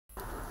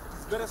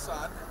very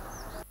sad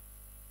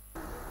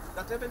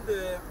that even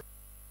the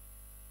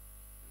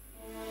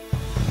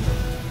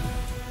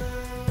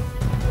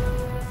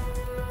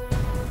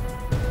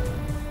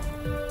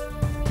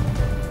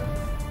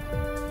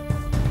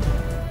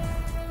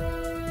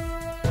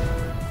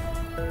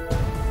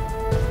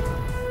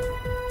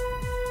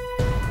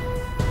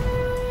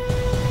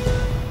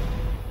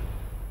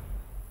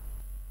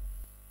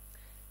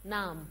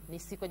Naam, ni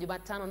siku ya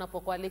Jumatano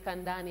napokualika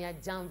ndani ya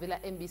jamvi la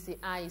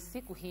MBCI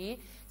siku hii,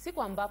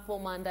 siku ambapo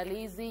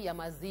maandalizi ya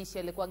mazishi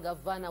yalikuwa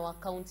gavana wa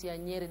kaunti ya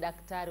Nyeri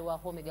Daktari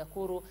Wahome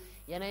Gakuru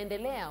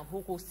yanaendelea,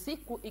 huku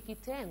siku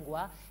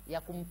ikitengwa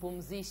ya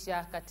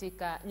kumpumzisha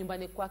katika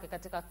nyumbani kwake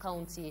katika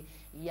kaunti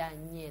ya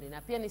Nyeri.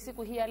 Na pia ni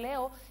siku hii ya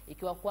leo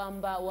ikiwa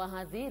kwamba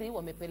wahadhiri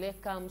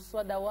wamepeleka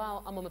mswada wao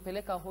ama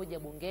wamepeleka hoja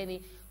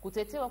bungeni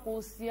kutetewa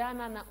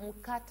kuhusiana na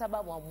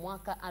mkataba wa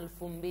mwaka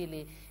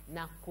 2013.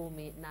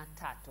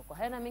 Kwa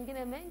haya na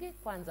mengine mengi,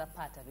 kwanza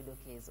pata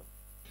vidokezo.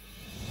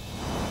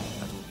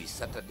 That will be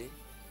Saturday,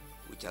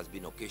 which has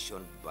been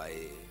occasioned by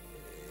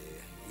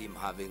him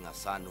having a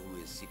son who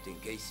is sitting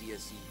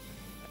KCSE.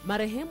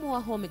 Marehemu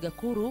Wahome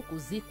Gakuru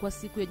kuzikwa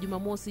siku ya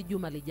Jumamosi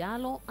juma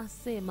lijalo,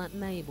 asema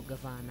naibu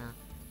gavana.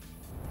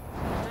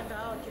 Nataka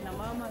hao kina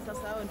mama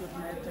sasa, hao ndio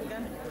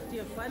tunatakana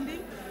tupatie funding,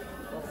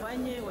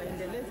 wafanye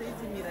waendeleze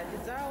hizi miradi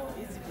zao,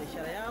 hizi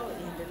biashara yao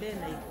iendelee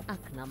na hiyo.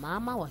 Akina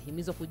mama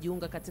wahimizwa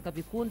kujiunga katika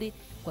vikundi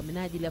kwa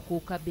minajili ya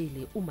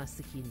kukabili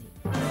umasikini.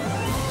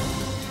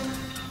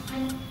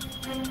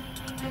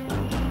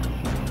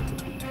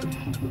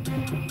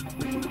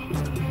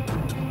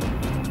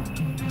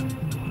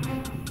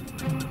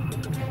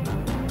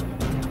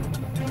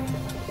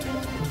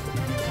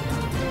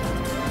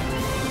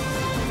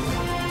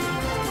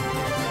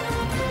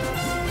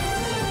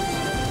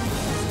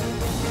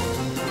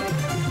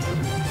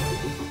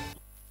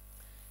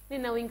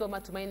 Nina wingi wa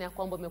matumaini ya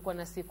kwamba umekuwa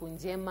na siku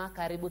njema.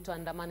 Karibu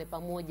tuandamane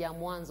pamoja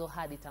mwanzo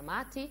hadi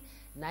tamati.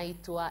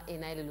 Naitwa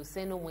Enaile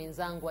Luseno,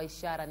 mwenzangu wa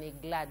ishara ni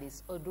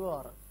Gladys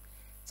Odwor.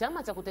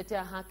 Chama cha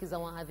kutetea haki za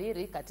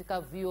wahadhiri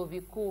katika vyuo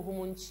vikuu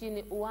humu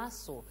nchini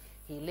UASU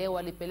hii leo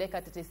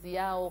walipeleka tetesi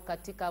yao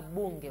katika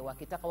bunge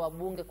wakitaka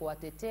wabunge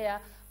kuwatetea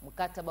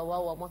mkataba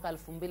wao wa mwaka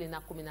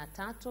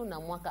 2013 na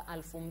mwaka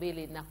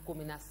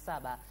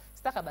 2017.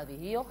 Stakabadhi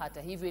hiyo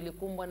hata hivyo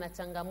ilikumbwa na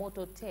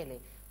changamoto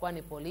tele,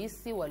 kwani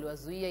polisi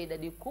waliwazuia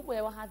idadi kubwa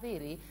ya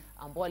wahadhiri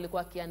ambao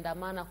walikuwa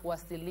wakiandamana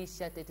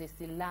kuwasilisha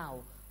tetesi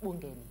lao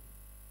bungeni.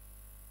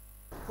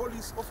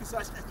 police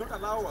officers did not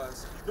allow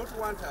us, did not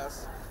want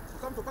us to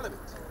come to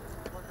parliament.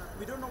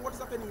 We don't know what is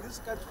happening in this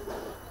country.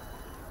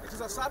 It is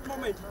a sad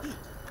moment indeed.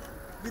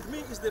 With me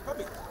is the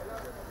public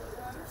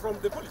from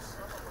the police.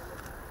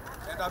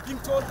 And I'm being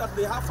told that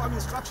they have some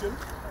instruction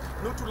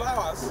not to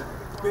allow us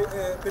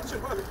to petition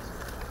parliament.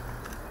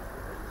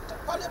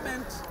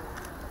 Parliament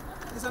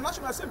is a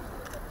national assembly.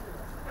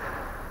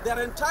 They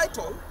are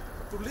entitled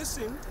to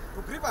listen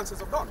to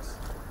grievances of dons.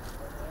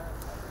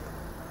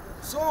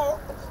 So,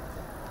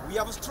 we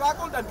have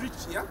struggled and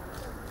reached here.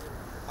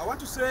 I want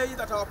to say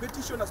that our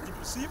petition has been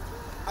received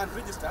and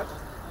registered.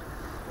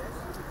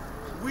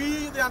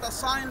 We, the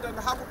undersigned and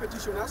humble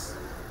petitioners,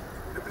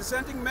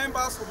 representing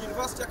members of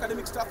University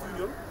Academic Staff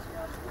Union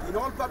in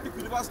all public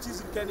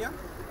universities in Kenya,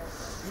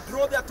 we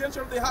draw the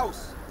attention of the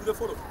House to the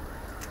following.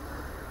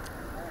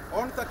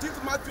 On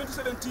 13th March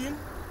 2017,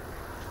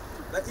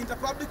 the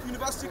Interpublic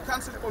University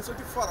Council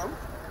Consultative Forum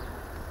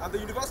and the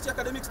University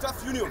Academic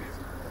Staff Union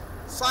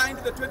signed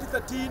the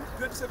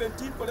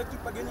 2013-2017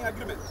 Collective Bargaining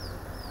Agreement.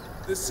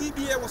 The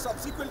CBA was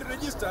subsequently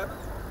registered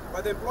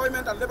by the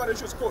Employment and Labor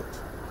Relations Court.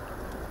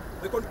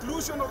 The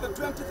conclusion of the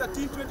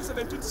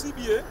 2013-2017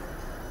 CBA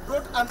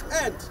brought an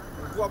end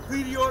to a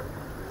period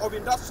of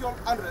industrial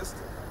unrest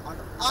and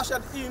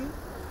ushered in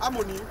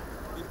harmony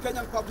in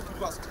Kenyan public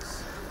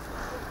universities.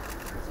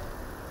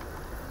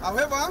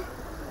 However,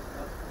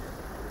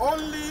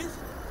 only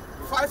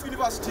 5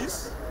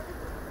 universities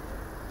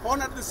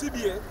honored the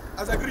CBA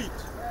as agreed.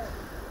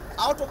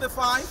 Out of the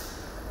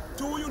 5,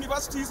 2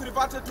 universities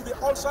reverted to the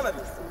old salary,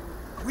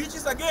 which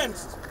is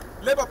against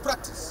labor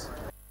practice.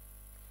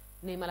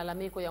 Ni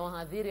malalamiko ya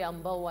wahadhiri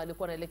ambao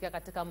walikuwa wanaelekea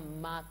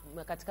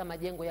katika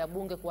majengo ya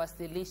bunge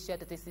kuwasilisha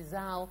tetesi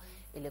zao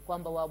ili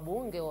kwamba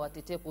wabunge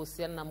watetee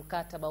kuhusiana na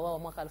mkataba wao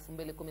mwaka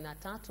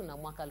 2013 na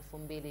mwaka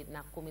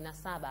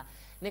 2017.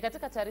 Ni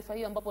katika taarifa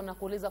hiyo ambapo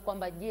nakuuliza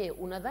kwamba je,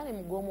 unadhani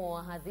mgomo wa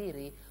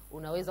wahadhiri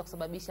unaweza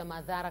kusababisha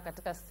madhara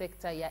katika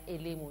sekta ya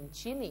elimu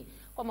nchini?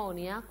 Kwa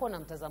maoni yako na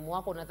mtazamo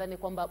wako, unadhani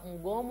kwamba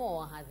mgomo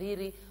wa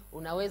wahadhiri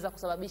unaweza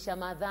kusababisha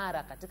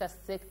madhara katika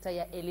sekta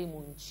ya elimu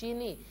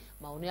nchini?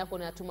 Maoni yako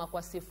unayatuma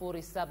kwa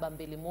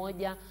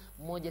 0721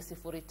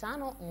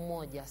 105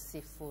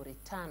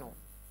 105.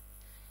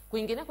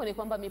 Kwingineko ni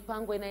kwamba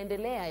mipango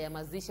inaendelea ya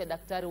mazishi ya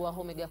Daktari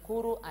Wahome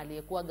Gakuru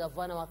aliyekuwa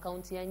gavana wa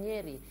kaunti ya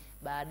Nyeri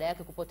baada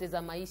yake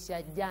kupoteza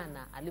maisha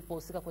jana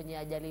alipohusika kwenye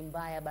ajali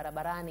mbaya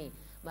barabarani.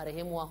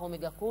 Marehemu Wahome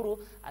Gakuru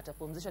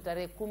atapumzishwa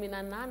tarehe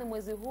 18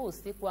 mwezi huu,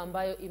 siku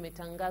ambayo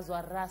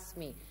imetangazwa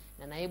rasmi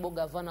na naibu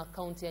gavana wa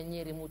kaunti ya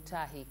Nyeri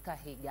Mutahi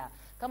Kahiga.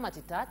 Kamati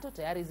 3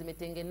 tayari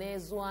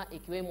zimetengenezwa,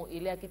 ikiwemo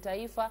ile ya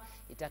kitaifa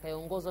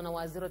itakayoongozwa na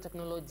Waziri wa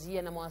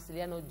Teknolojia na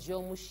Mawasiliano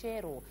Joe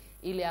Mucheru,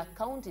 ile ya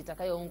kaunti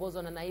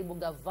itakayoongozwa na naibu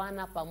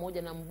gavana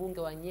pamoja na mbunge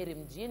wa Nyeri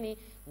mjini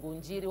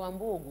Ngunjiri wa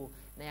Mbugu,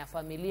 na ya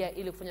familia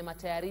ili kufanya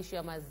matayarisho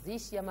ya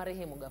mazishi ya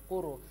marehemu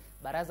Gakuru.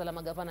 Baraza la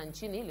magavana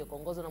nchini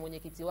likiongozwa na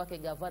mwenyekiti wake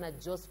Gavana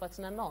Josephat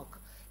Nanok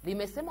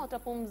limesema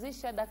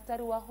watapumzisha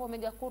Daktari Wahome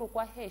Gakuru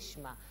kwa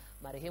heshima.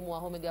 Marehemu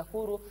Wahome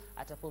Gakuru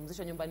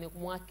atapumzishwa nyumbani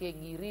mwake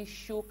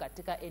Girishu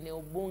katika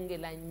eneo bunge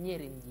la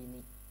Nyeri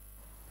mjini.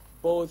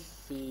 Both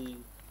the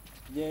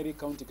Nyeri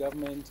County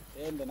Government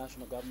and the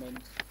national government,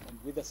 and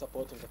with the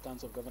support of the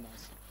Council of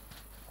Governors,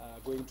 are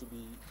going to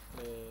be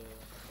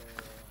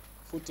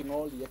footing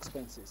all the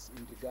expenses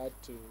in regard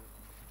to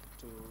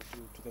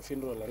the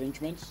funeral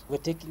arrangements.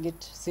 We're taking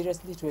it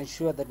seriously to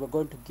ensure that we're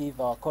going to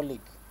give our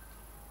colleague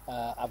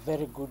a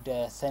very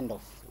good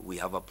send-off. We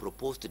have a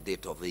proposed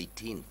date of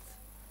 18th.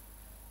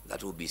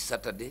 That will be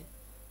Saturday,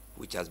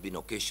 which has been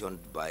occasioned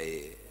by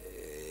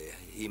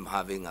him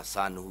having a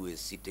son who is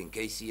sitting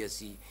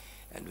KCSE,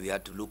 and we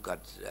had to look at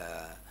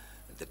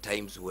the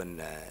times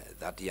when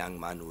that young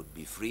man would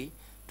be free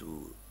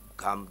to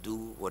come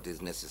do what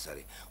is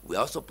necessary. We are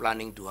also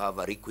planning to have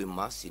a requiem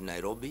mass in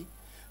Nairobi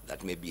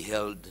that may be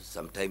held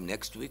sometime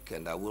next week,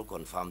 and I will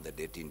confirm the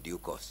date in due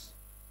course.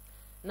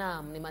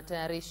 Naam, ni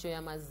matayarisho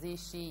ya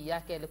mazishi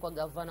yake alikuwa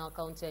gavana wa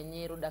kaunti ya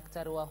Nyeri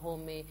Daktari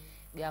Wahome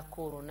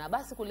Gakuru. Na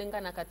basi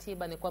kulingana na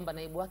katiba ni kwamba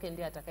naibu wake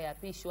ndiye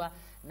atakayeapishwa,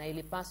 na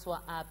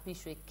ilipaswa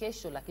aapishwe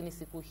kesho, lakini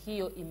siku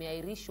hiyo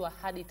imeahirishwa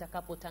hadi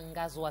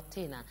itakapotangazwa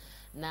tena.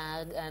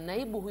 Na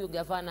naibu huyu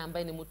gavana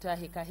ambaye ni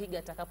Mutahi Kahiga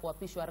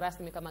atakapoapishwa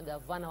rasmi kama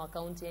gavana wa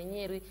kaunti ya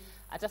Nyeri,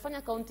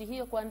 atafanya kaunti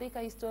hiyo kuandika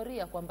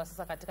historia kwamba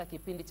sasa katika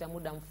kipindi cha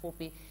muda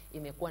mfupi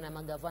imekuwa na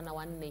magavana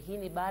 4. Hii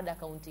ni baada ya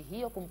kaunti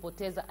hiyo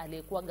kumpoteza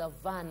aliyekuwa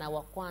gavana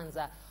wa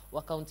kwanza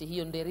wa kaunti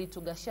hiyo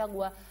Nderitu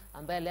Gachagua,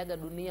 ambaye aliaga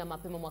dunia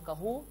mapema mwaka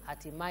huu.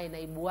 Hatimaye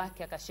naibu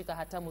wake akashika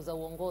hatamu za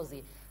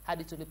uongozi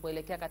hadi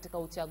tulipoelekea katika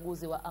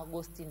uchaguzi wa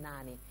Agosti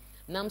 8.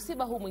 Na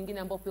msiba huu mwingine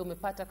ambao pia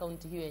umepata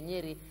kaunti hiyo ya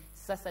Nyeri,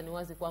 sasa ni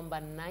wazi kwamba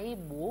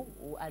naibu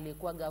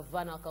aliyekuwa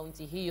gavana wa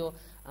kaunti hiyo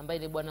ambaye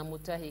ni bwana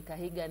Mutahi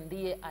Kahiga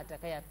ndiye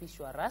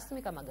atakayeapishwa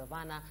rasmi kama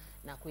gavana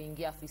na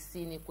kuingia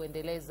afisini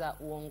kuendeleza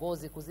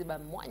uongozi, kuziba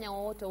mwanya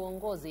wowote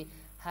uongozi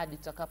hadi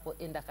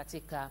tutakapoenda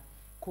katika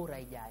kura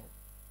ijayo.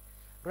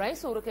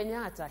 Rais Uhuru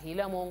Kenyatta hii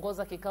leo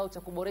ameongoza kikao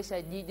cha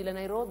kuboresha jiji la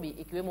Nairobi,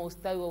 ikiwemo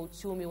ustawi wa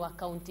uchumi wa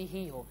kaunti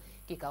hiyo.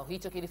 Kikao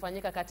hicho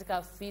kilifanyika katika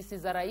afisi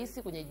za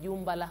rais kwenye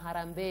jumba la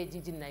Harambee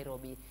jijini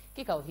Nairobi.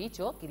 Kikao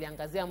hicho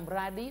kiliangazia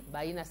mradi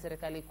baina ya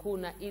serikali kuu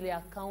na ile ya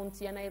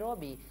kaunti ya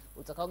Nairobi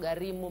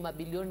utakaogharimu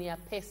mabilioni ya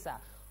pesa,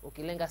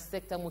 ukilenga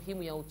sekta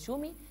muhimu ya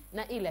uchumi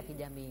na ile ya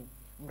kijamii.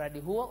 Mradi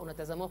huo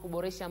unatazamiwa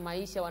kuboresha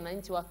maisha ya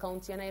wananchi wa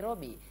kaunti ya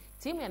Nairobi.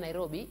 Timu ya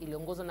Nairobi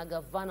iliongozwa na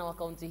gavana wa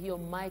kaunti hiyo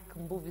Mike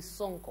Mbuvi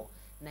Sonko,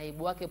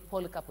 naibu wake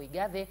Paul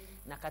Kapuigathe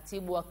na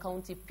katibu wa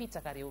kaunti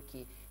Peter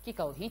Kariuki.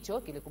 Kikao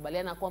hicho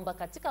kilikubaliana kwamba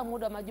katika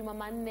muda wa majuma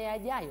 4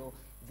 yajayo,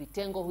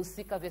 vitengo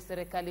husika vya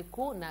serikali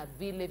kuu na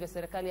vile vya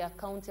serikali ya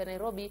kaunti ya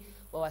Nairobi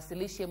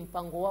wawasilishe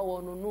mpango wao wa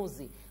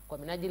ununuzi kwa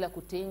minajili ya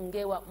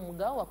kutengewa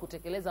mgao wa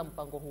kutekeleza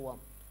mpango huo.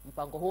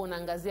 Mpango huo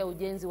unaangazia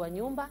ujenzi wa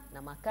nyumba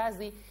na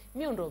makazi,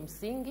 miundo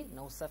msingi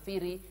na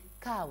usafiri,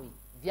 kawi,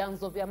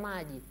 vyanzo vya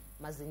maji,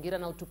 mazingira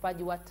na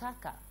utupaji wa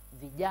taka,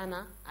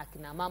 vijana,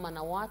 akina mama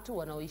na watu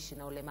wanaoishi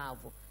na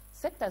ulemavu.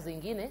 Sekta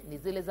zingine ni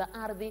zile za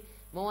ardhi,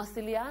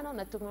 mawasiliano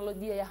na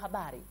teknolojia ya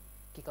habari.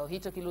 Kikao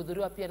hicho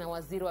kilihudhuriwa pia na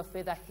waziri wa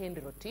fedha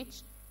Henry Rotich,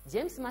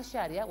 James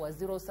Macharia,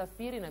 waziri wa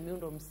usafiri na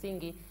miundo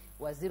msingi,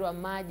 waziri wa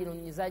maji na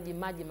unyunyizaji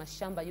maji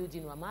mashamba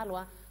Eugene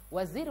Wamalwa,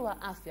 waziri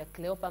wa afya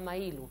Cleopa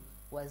Mailu,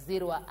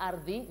 waziri wa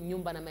ardhi,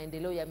 nyumba na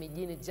maendeleo ya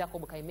mijini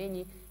Jacob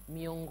Kaimenyi,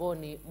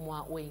 miongoni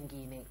mwa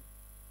wengine.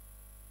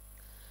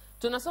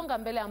 Tunasonga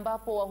mbele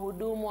ambapo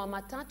wahudumu wa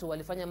matatu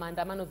walifanya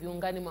maandamano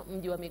viungani mwa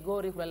mji wa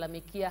Migori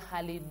kulalamikia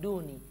hali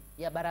duni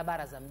ya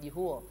barabara za mji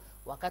huo.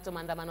 Wakati wa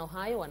maandamano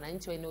hayo,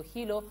 wananchi wa eneo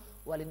hilo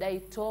walidai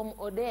Tom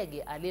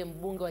Odege aliye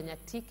mbunge wa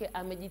Nyatike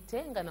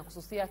amejitenga na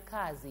kususia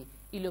kazi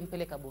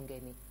iliyompeleka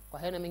bungeni. Kwa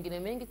hayo na mengine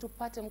mengi,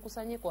 tupate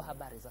mkusanyiko wa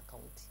habari za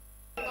kaunti.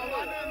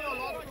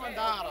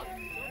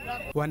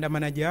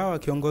 Waandamanaji hao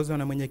wakiongozwa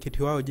na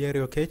mwenyekiti wao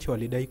Jerry Okech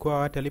walidai kuwa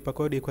watalipa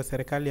kodi kwa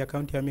serikali ya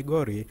kaunti ya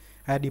Migori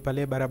hadi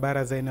pale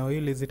barabara za eneo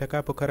hili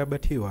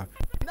zitakapokarabatiwa.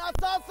 Na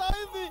sasa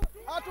hivi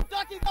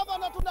hatutaki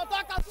gavana,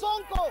 tunataka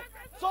Sonko.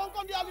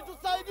 Sonko ndiye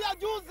alitusaidia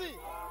juzi.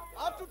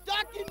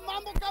 Hatutaki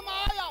mambo kama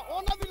haya.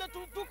 Ona vile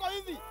tuko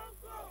hivi.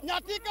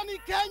 Nyatike ni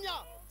Kenya,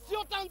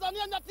 sio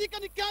Tanzania. Nyatike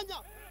ni Kenya.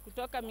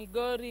 Kutoka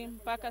Migori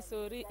mpaka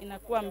Sori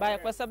inakuwa mbaya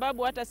kwa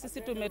sababu hata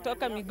sisi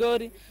tumetoka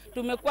Migori,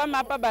 tumekwama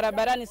hapa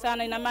barabarani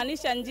sana,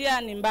 inamaanisha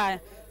njia ni mbaya.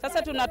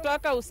 Sasa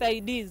tunatoka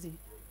usaidizi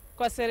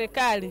kwa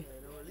serikali,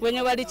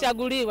 wenye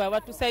walichaguliwa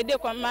watusaidie,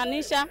 kwa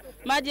maanisha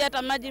maji,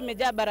 hata maji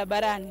imejaa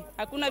barabarani,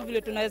 hakuna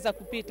vile tunaweza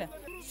kupita.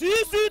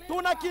 Sisi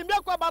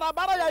tunakimbia kwa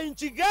barabara ya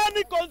inchi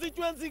gani,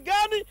 constituency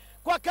gani,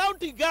 kwa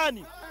county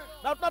gani?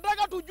 na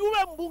tunataka tujue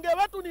mbunge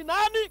wetu ni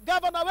nani,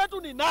 gavana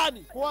wetu ni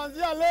nani.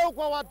 Kuanzia leo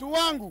kwa watu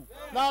wangu,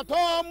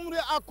 natoa amri,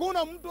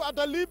 hakuna mtu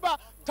atalipa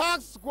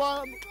tax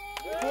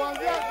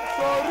kuanzia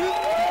Sori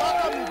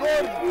mpaka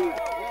Migori.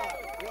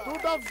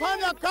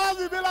 Tutafanya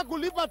kazi bila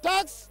kulipa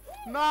tax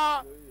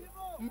na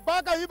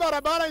mpaka hii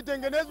barabara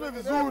itengenezwe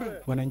vizuri.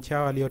 Wananchi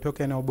hao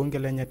waliotoka eneo bunge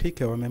la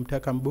Nyatike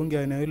wamemtaka mbunge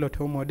wa eneo hilo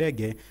Tom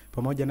Odege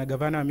pamoja na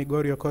gavana wa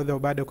Migori Okoth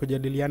Obado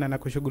kujadiliana na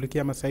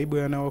kushughulikia masaibu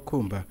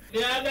yanayokumba.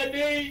 The other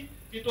day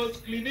it was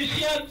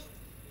clinicians,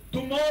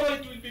 tomorrow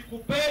it will be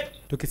Kupet.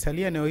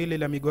 Tukisalia eneo hili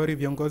la Migori,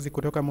 viongozi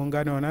kutoka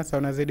muungano wa NASA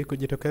wanazidi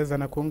kujitokeza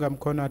na kuunga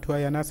mkono hatua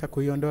ya NASA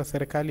kuiondoa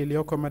serikali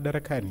iliyoko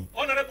madarakani.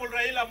 Honorable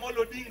Raila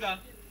Amolo Odinga,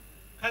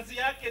 kazi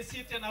yake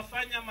si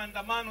anafanya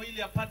maandamano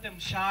ili apate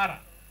mshahara.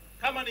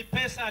 Kama ni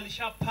pesa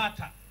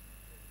alishapata.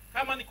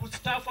 Kama ni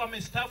kustafu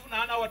amestafu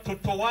na ana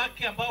watoto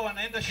wake ambao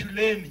wanaenda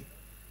shuleni.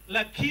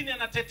 Lakini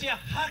anatetea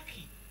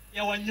haki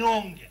ya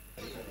wanyonge.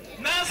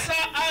 NASA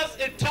has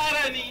a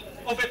tyranny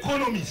of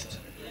economists.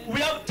 We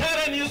have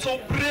tyrannies of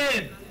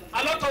brain.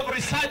 A lot of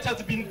research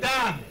has been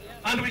done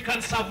and we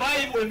can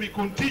survive when we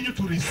continue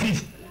to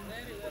resist.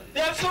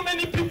 There are so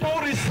many people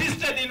who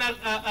resisted in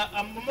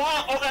a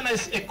more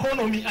organized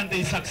economy and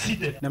they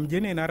succeeded. Na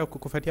mjini Narok,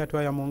 kufuatia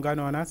hatua ya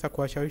muungano wa NASA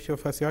kuwashawishi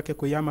wafuasi wake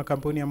kuyama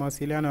kampuni ya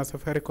mawasiliano ya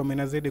Safaricom,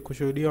 inazidi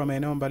kushuhudiwa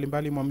maeneo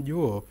mbalimbali mwa mji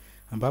huo,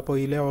 ambapo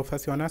hii leo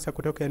wafuasi wa NASA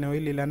kutoka eneo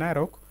hili la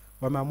Narok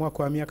wameamua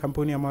kuhamia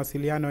kampuni ya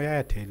mawasiliano ya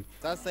Airtel.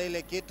 Sasa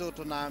ile kitu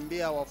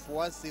tunaambia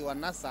wafuasi wa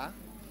NASA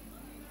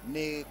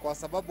ni kwa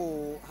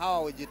sababu hawa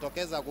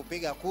hujitokeza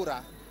kupiga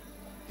kura,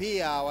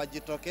 pia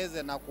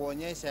wajitokeze na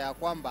kuonyesha ya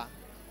kwamba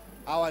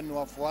hawa ni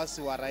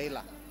wafuasi wa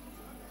Raila.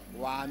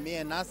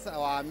 Wahamie NASA,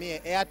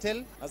 wahamie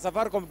Airtel. Na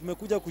Safaricom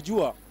tumekuja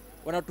kujua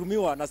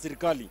wanatumiwa na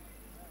serikali.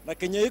 Na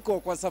Kenya iko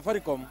kwa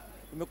Safaricom,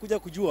 tumekuja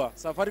kujua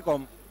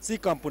Safaricom si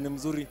kampuni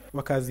mzuri.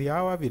 Wakazi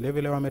hawa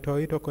vile wametoa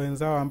wito kwa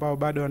wenzao ambao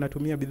bado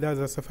wanatumia bidhaa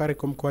za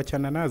Safaricom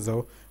kuachana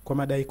nazo kwa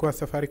madai kuwa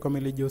Safaricom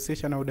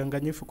ilijihusisha na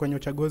udanganyifu kwenye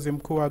uchaguzi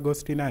mkuu wa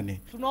Agosti 8.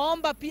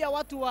 Tunaomba pia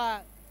watu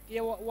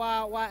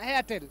wa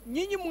Airtel,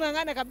 nyinyi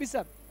mngangane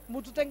kabisa,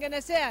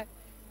 mtutengenezea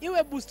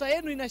iwe booster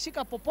yenu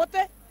inashika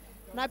popote,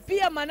 na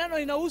pia maneno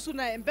inahusu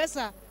na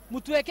M-Pesa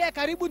mtuwekee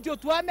karibu ndio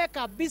tuame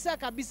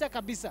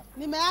kabisa.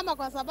 Nimeama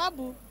kwa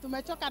sababu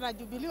tumechoka na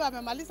Jubilee,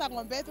 wamemaliza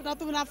ng'ombe yetu na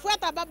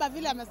tunafuata baba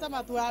vile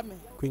amesema tuame.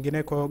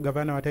 Kwingineko,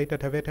 gavana wa Taita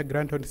Taveta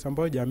Granton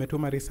Samboja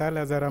ametuma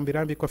risala za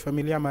rambirambi kwa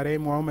familia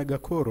marehemu wa Ome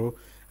Gakuru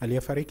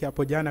aliyefariki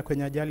hapo jana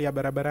kwenye ajali ya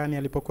barabarani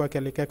alipokuwa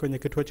akielekea kwenye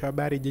kituo cha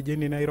habari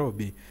jijini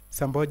Nairobi.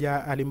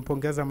 Samboja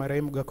alimpongeza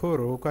marehemu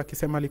Gakuru huku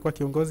akisema alikuwa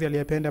kiongozi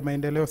aliyependa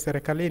maendeleo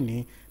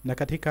serikalini na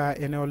katika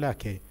eneo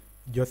lake.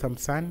 Jotham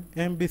San,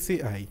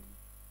 MBCI.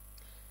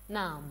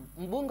 Naam,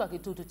 mbunge wa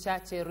Kitutu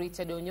Chache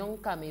Richard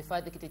Onyonka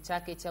amehifadhi kiti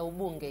chake cha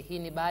ubunge. Hii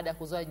ni baada ya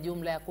kuzoa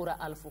jumla ya kura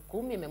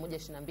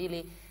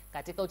 10,122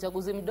 katika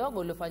uchaguzi mdogo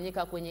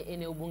uliofanyika kwenye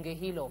eneo bunge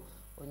hilo.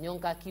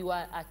 Onyonka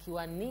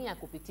akiwania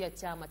kupitia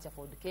chama cha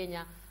Ford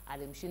Kenya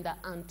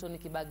alimshinda Anthony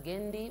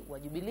Kibagendi wa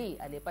Jubilee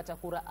aliyepata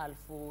kura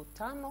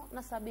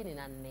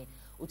 5,074.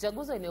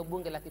 Uchaguzi wa eneo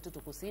bunge la Kitutu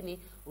Kusini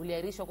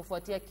uliahirishwa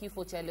kufuatia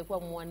kifo cha aliyekuwa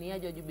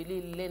mwaniaji wa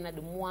Jubilee Leonard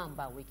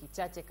Mwamba wiki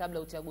chache kabla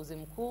ya uchaguzi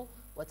mkuu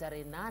wa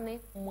tarehe 8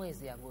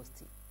 mwezi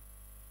Agosti.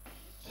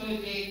 To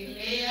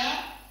declare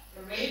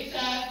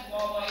Richard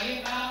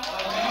Onyonka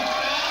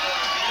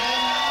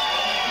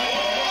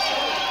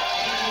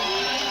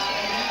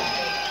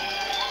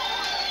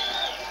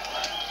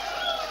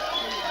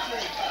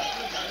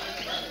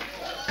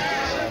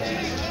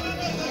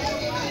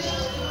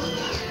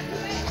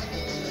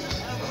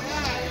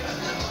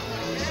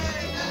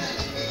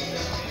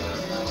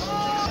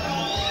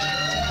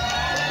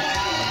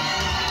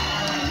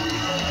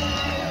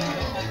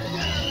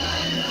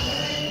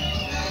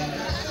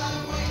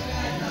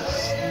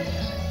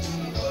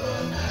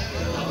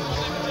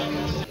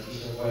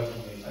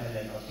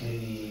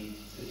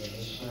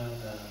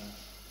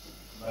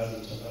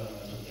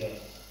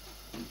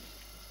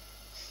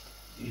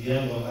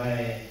Jambo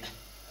ambaye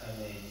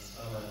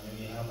amesimama na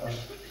mimi hapa,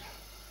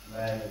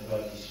 ambaye amekuwa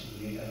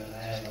akishughulika na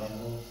haya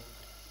mambo,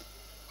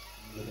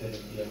 ningependa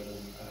pia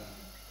kumpa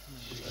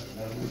shukrani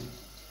zangu.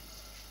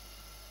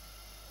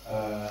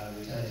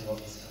 Returning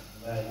officer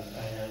ambaye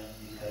amefanya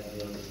kazi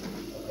yote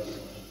kupata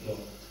matokeo.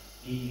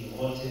 Hii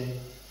wote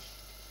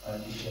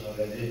waandishi wa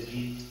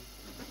magazeti,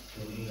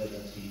 runinga za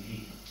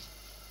TV.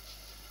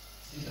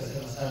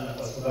 Sitasema sana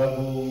kwa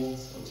sababu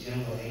sauti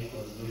yangu haiko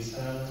nzuri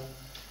sana.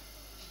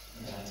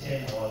 Na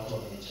tena watu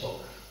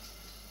wamechoka.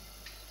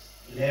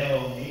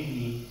 Leo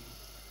mimi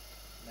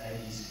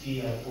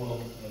najisikia kuwa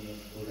mwenye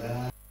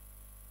furaha.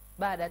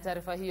 Baada ya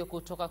taarifa hiyo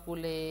kutoka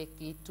kule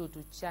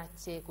Kitutu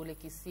Chache kule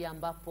Kisii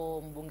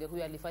ambapo mbunge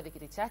huyo alihifadhi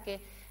kiti chake,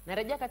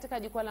 narejea katika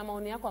jukwaa la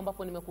maoni yako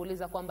ambapo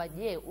nimekuuliza kwamba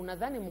je,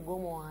 unadhani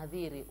mgomo wa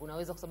wahadhiri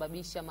unaweza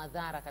kusababisha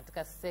madhara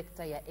katika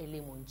sekta ya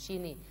elimu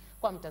nchini?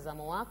 Kwa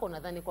mtazamo wako,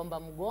 unadhani kwamba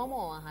mgomo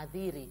wa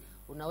wahadhiri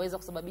unaweza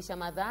kusababisha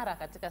madhara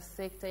katika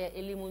sekta ya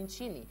elimu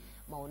nchini?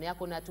 Maoni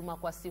yako natuma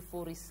kwa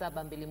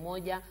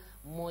 0721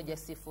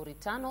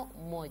 105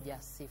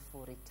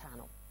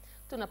 105.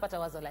 tunapata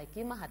wazo la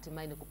hekima,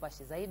 hatimaye ni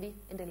kupashi zaidi.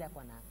 Endelea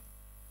kwa nami.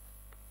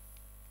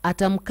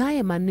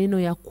 Atamkaye maneno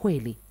ya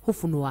kweli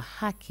hufunua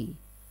haki,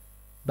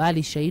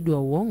 bali shahidi wa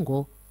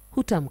uongo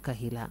hutamka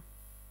hila.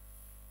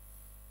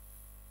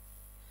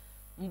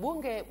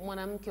 Mbunge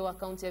mwanamke wa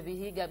kaunti ya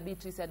Vihiga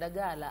Beatrice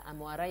Adagala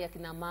amewarai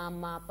akina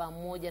mama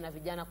pamoja na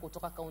vijana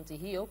kutoka kaunti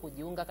hiyo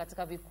kujiunga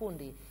katika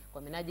vikundi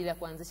kwa minajili ya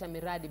kuanzisha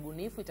miradi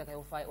bunifu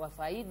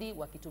itakayowafaidi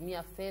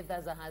wakitumia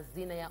fedha za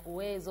hazina ya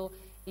uwezo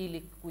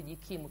ili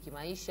kujikimu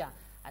kimaisha.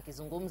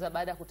 Akizungumza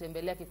baada ya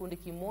kutembelea kikundi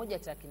kimoja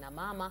cha kina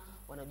mama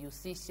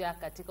wanaojihusisha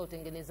katika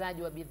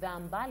utengenezaji wa bidhaa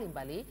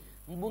mbalimbali,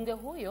 mbunge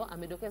huyo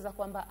amedokeza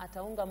kwamba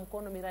ataunga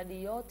mkono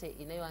miradi yote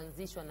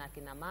inayoanzishwa na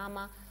kina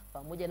mama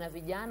pamoja na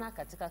vijana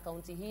katika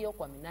kaunti hiyo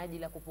kwa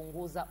minajili ya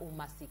kupunguza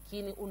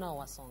umasikini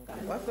unaowasonga.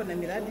 Wako na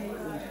miradi,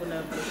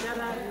 kuna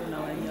biashara, kuna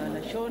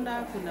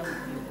wanashona, kuna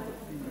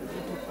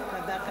vitu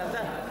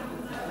kadhaa.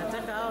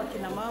 Nataka hao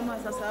kina mama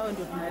sasa, hao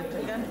ndio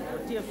tunataka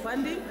tupatie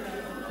funding,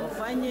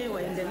 wafanye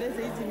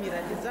waendeleze hizi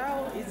miradi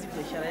zao, hizi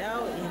biashara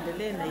yao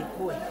iendelee na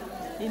ikue.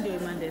 Hii ndio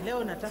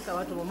maendeleo. Nataka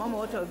watu wa mama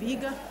wote wa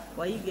Vihiga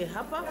waige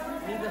hapa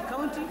Vihiga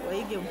County,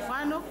 waige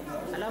mfano,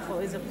 alafu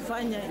waweze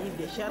kufanya hii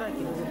biashara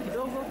kidogo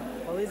kidogo,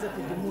 waweze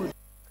kujimudu.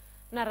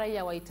 Na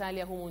raia wa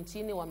Italia humu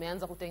nchini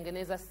wameanza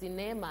kutengeneza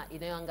sinema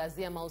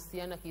inayoangazia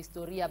mahusiano ya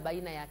kihistoria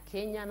baina ya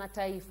Kenya na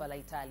taifa la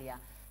Italia.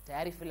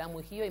 Tayari filamu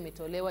hiyo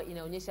imetolewa,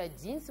 inaonyesha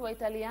jinsi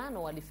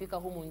Waitaliano walifika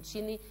humu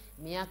nchini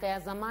miaka ya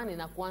zamani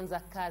na kuanza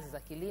kazi za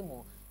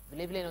kilimo.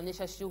 Vilevile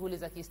inaonyesha shughuli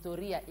za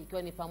kihistoria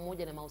ikiwa ni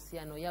pamoja na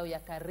mahusiano yao ya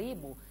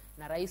karibu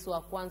na rais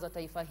wa kwanza wa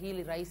taifa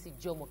hili, Rais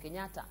Jomo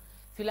Kenyatta.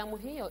 Filamu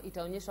hiyo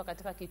itaonyeshwa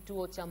katika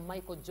kituo cha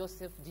Michael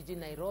Joseph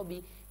jijini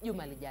Nairobi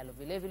juma lijalo.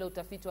 Vilevile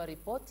utafiti wa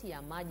ripoti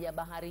ya maji ya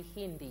bahari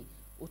Hindi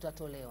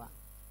utatolewa.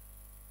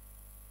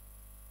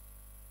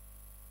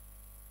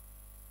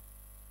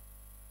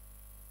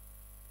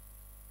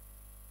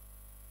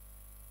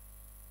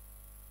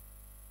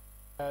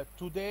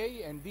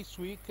 Today and this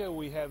week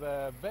we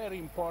have very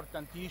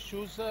important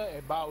issues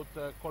about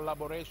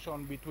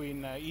collaboration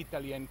between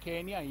Italy and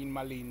Kenya in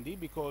Malindi,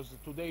 because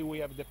today we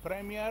have the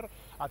premiere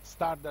at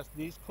Stardust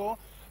Disco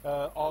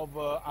of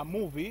a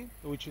movie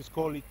which is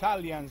called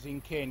Italians in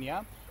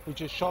Kenya,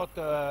 which is shot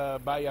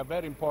by a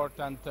very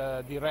important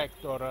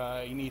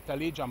director in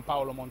Italy,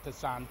 Giampaolo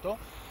Montesanto,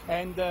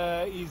 and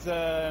is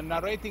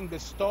narrating the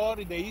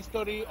story, the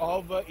history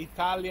of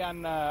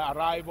Italian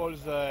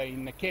arrivals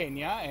in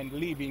Kenya and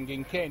living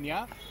in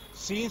Kenya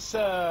since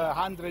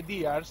 100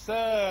 years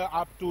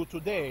up to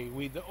today,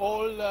 with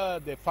all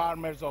the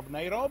farmers of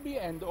Nairobi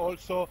and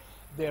also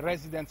the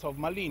residents of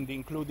Malindi,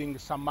 including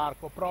San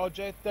Marco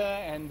project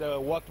and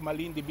what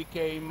Malindi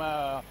became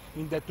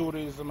in the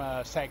tourism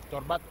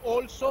sector. But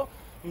also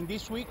in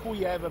this week we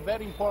have a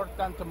very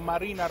important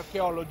marine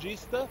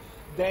archaeologist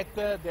that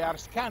they are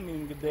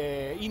scanning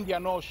the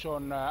Indian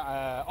Ocean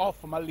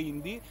off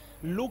Malindi,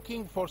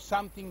 looking for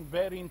something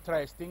very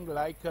interesting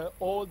like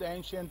old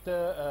ancient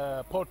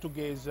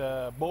Portuguese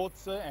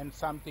boats and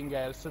something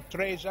else,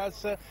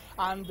 treasures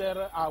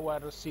under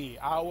our sea,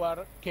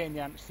 our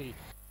Kenyan sea.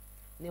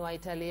 Ni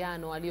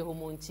Waitaliano walio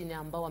humu nchini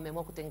ambao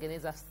wameamua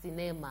kutengeneza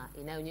sinema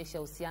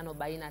inayoonyesha uhusiano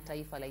baina ya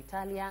taifa la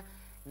Italia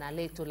na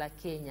letu la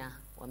Kenya.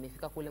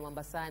 Wamefika kule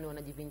Mombasani,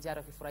 wanajivinjari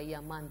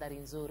wakifurahia mandhari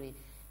nzuri.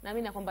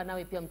 Naamini kwamba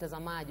nawe pia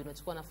mtazamaji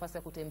unachukua nafasi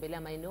ya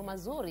kutembelea maeneo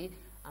mazuri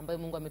ambayo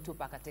Mungu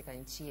ametupa katika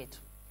nchi yetu.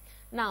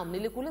 Naam,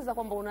 nilikuuliza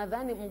kwamba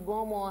unadhani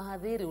mgomo wa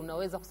wahadhiri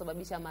unaweza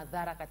kusababisha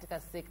madhara katika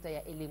sekta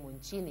ya elimu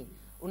nchini?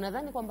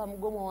 Unadhani kwamba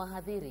mgomo wa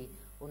wahadhiri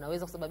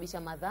unaweza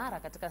kusababisha madhara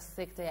katika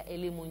sekta ya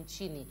elimu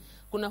nchini?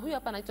 Kuna huyu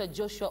hapa anaitwa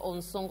Joshua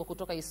Onsongo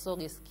kutoka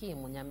Isoge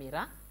Scheme,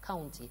 Nyamira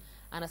County.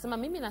 Anasema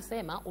mimi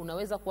nasema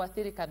unaweza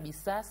kuathiri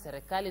kabisa,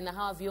 serikali na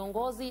hawa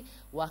viongozi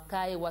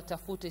wakae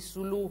watafute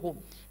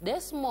suluhu.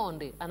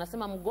 Desmond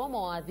anasema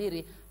mgomo wa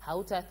wahadhiri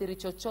hautaathiri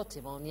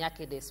chochote, maoni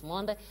yake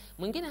Desmond.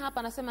 Mwingine hapa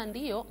anasema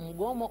ndiyo,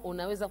 mgomo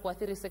unaweza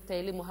kuathiri sekta ya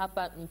elimu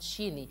hapa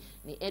nchini.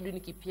 Ni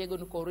Edwin Kipiego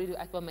Nkoriri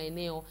akiwa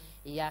maeneo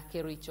ya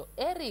Kericho.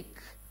 Eric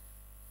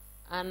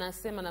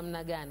anasema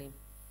namna gani?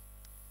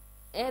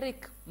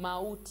 Eric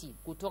Mauti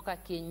kutoka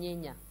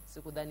Kenyenya.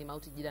 Sikudhani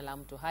Mauti jina la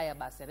mtu. Haya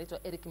basi, anaitwa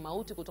Eric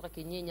Mauti kutoka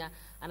Kenyenya.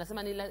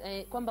 Anasema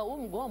kwamba huu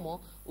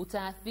mgomo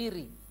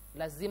utaathiri,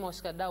 lazima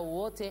washikadau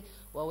wote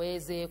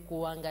waweze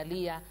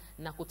kuangalia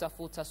na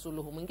kutafuta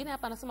suluhu. Mwingine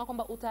hapa anasema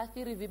kwamba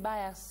utaathiri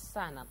vibaya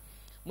sana.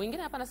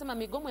 Mwingine hapa anasema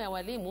migomo ya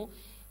walimu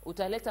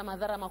utaleta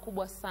madhara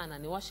makubwa sana.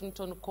 Ni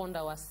Washington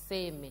Konda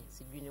Waseme,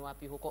 sijui ni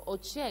wapi huko.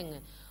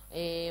 Ocheng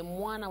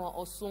mwana wa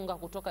Osunga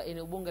kutoka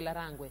eneo bunge la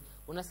Rangwe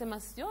unasema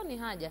sioni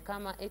haja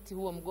kama eti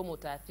huo mgomo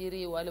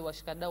utaathiri, wale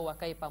washikadau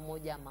wakae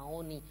pamoja.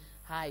 Maoni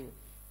hayo.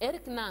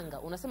 Eric Nanga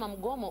unasema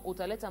mgomo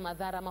utaleta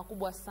madhara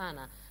makubwa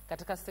sana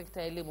katika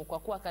sekta ya elimu, kwa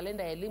kuwa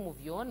kalenda ya elimu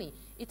vioni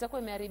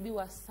itakuwa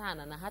imeharibiwa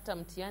sana, na hata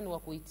mtihani wa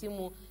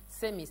kuhitimu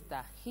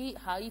semester hii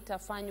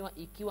haitafanywa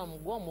ikiwa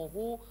mgomo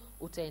huu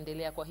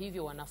utaendelea. Kwa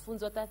hivyo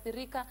wanafunzi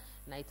wataathirika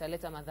na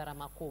italeta madhara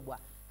makubwa.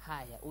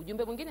 Haya,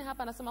 ujumbe mwingine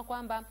hapa anasema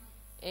kwamba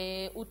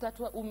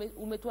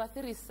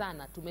umetuathiri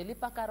sana.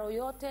 Tumelipa karo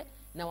yote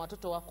na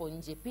watoto wako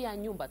nje. Pia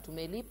nyumba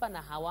tumelipa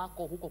na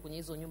hawako huko kwenye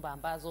hizo nyumba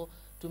ambazo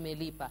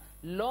tumelipa.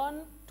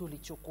 Loan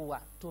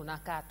tulichukua,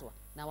 tunakatwa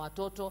na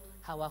watoto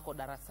hawako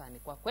darasani.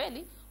 Kwa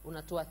kweli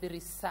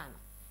unatuathiri sana.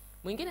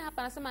 Mwingine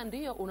hapa anasema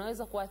ndiyo,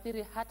 unaweza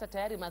kuathiri, hata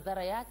tayari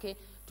madhara yake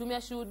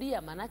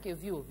tumeyashuhudia, manake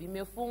vyuo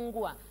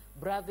vimefungwa.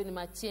 Bravin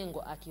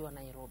Machengo akiwa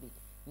Nairobi.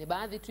 Ni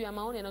baadhi tu ya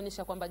maoni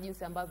yanaonyesha kwamba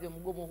jinsi ambavyo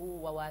mgomo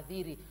huu wa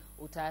waadhiri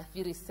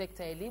utaathiri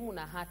sekta ya elimu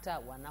na hata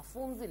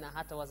wanafunzi na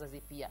hata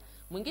wazazi pia.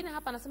 Mwingine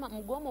hapa anasema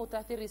mgomo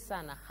utaathiri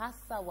sana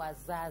hasa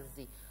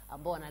wazazi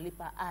ambao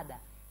wanalipa ada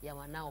ya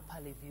wanao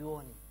pale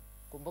vyuoni.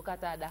 Kumbuka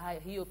hata ada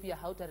hiyo pia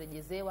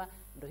hautarejezewa,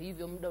 ndio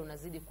hivyo muda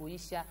unazidi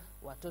kuisha,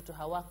 watoto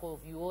hawako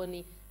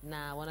vyuoni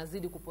na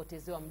wanazidi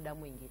kupotezewa muda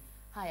mwingi.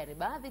 Haya ni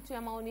baadhi tu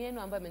ya maoni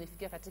yenu ambayo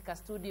yamenifikia katika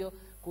studio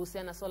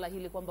kuhusiana na swala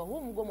hili kwamba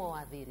huu mgomo wa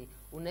waadhiri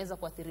unaweza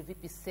kuathiri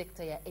vipi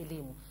sekta ya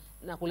elimu.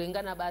 Na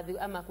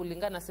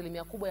kulingana na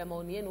asilimia kubwa ya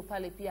maoni yenu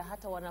pale pia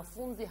hata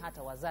wanafunzi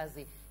hata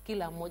wazazi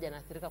kila mmoja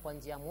anaathirika kwa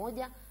njia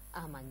moja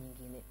ama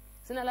nyingine.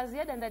 Sina la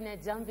ziada ndani ya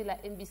jamvi la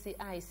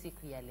MBCI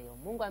siku ya leo.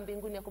 Mungu wa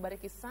mbinguni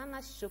akubariki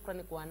sana.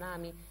 Shukrani kwa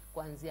nami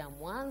kuanzia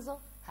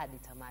mwanzo hadi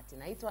tamati.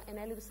 Naitwa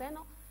Eneli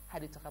Ruseno,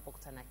 hadi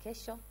tutakapokutana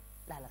kesho.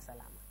 Lala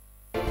salama.